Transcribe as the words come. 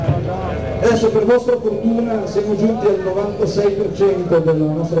Adesso per vostra fortuna siamo giunti al 96% della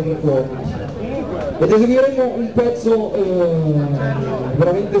nostra performance ed eseguiremo un pezzo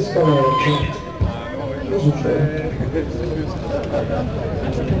veramente scalorcio. Cosa succede?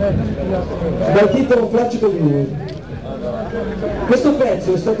 Dal titolo Flaccido Blues. Questo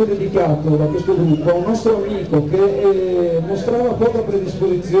pezzo è stato dedicato da questo gruppo a un nostro amico che mostrava poca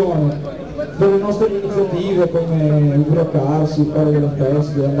predisposizione per le nostre iniziative come ubriacarsi, fare delle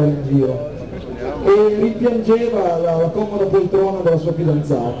feste, andare in giro, e rimpiangeva la comoda poltrona della sua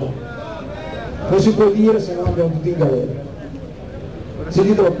fidanzata. Non si può dire, se no andiamo tutti in galera. Si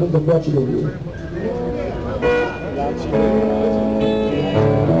titola appunto Flaccido Blues.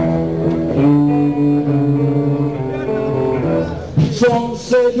 Sono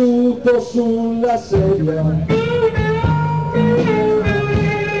seduto sulla sedia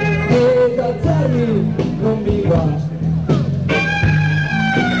ed alzarmi non mi va,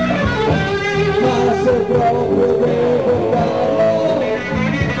 ma se proprio devo farlo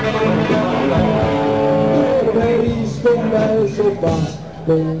preferisco un bel sofà,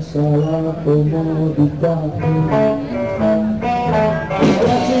 pensa alla comodità.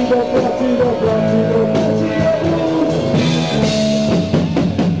 Flaccido, flaccido, flaccido, flaccido blues.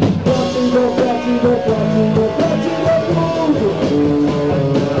 Flaccido, flaccido, flaccido, flaccido blues.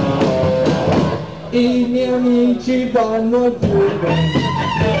 I miei amici vanno al fiume,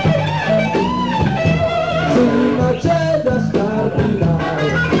 sì, ma c'è da scardinare.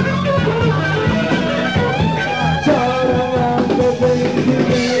 Saranno 20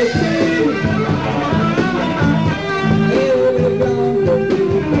 metri e le gambe di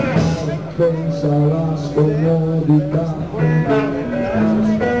pensa alla scomodità.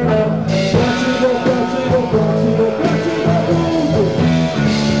 Flaccido, flaccido, flaccido, flaccido blues.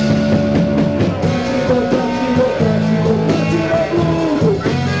 Flaccido, flaccido, flaccido blues.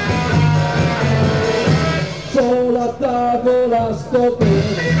 Sola tavola sto bene,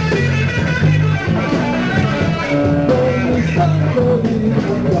 non mi stanco di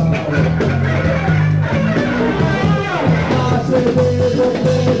mangiare, ma se devo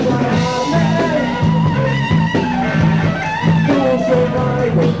preparare non so mai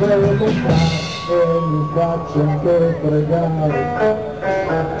dove lontano e mi faccio anche pregare.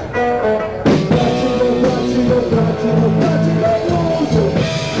 Flaccido, flaccido, flaccido, flaccido blues.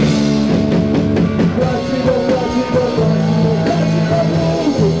 Flaccido, flaccido, flaccido, flaccido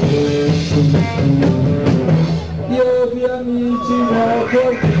blues. Io di amici molto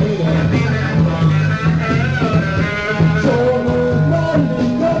alcuni sono molli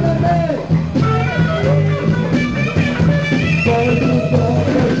come me, poi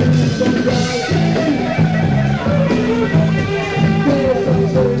purtroppo ci sono gli altri che sono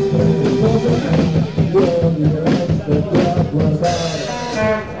sempre di cose, io mi resto qui a guardare.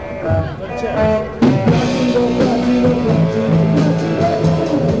 Flaccido, flaccido, flaccido, flaccido blues.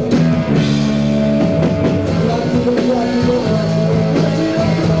 Flaccido, flaccido, flaccido,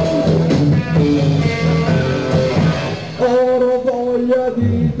 flaccido blues. Ora voglia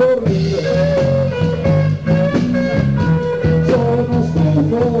di dormire, sono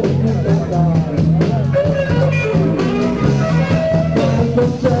stufo di cantare, quel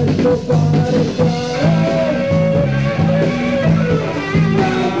concetto pareggiare, mi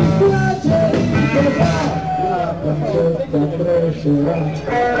dispiace ricordare, la pancetta crescerà.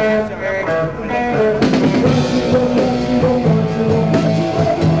 Flaccido, flaccido, flaccido,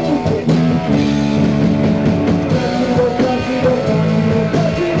 flaccido blues. Flaccido, flaccido, flaccido,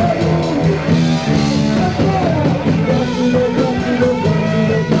 flaccido blues. Flaccido, flaccido, flaccido,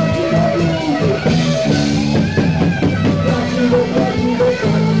 flaccido blues. Flaccido, flaccido,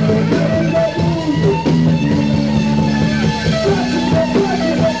 flaccido, flaccido blues. Flaccido, flaccido,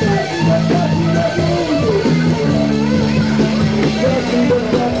 flaccido, flaccido blues. Flaccido,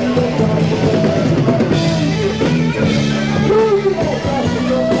 flaccido,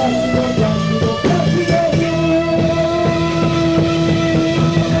 flaccido, flaccido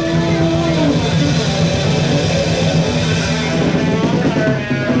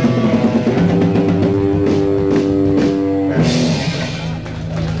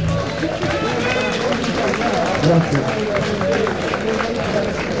Grazie.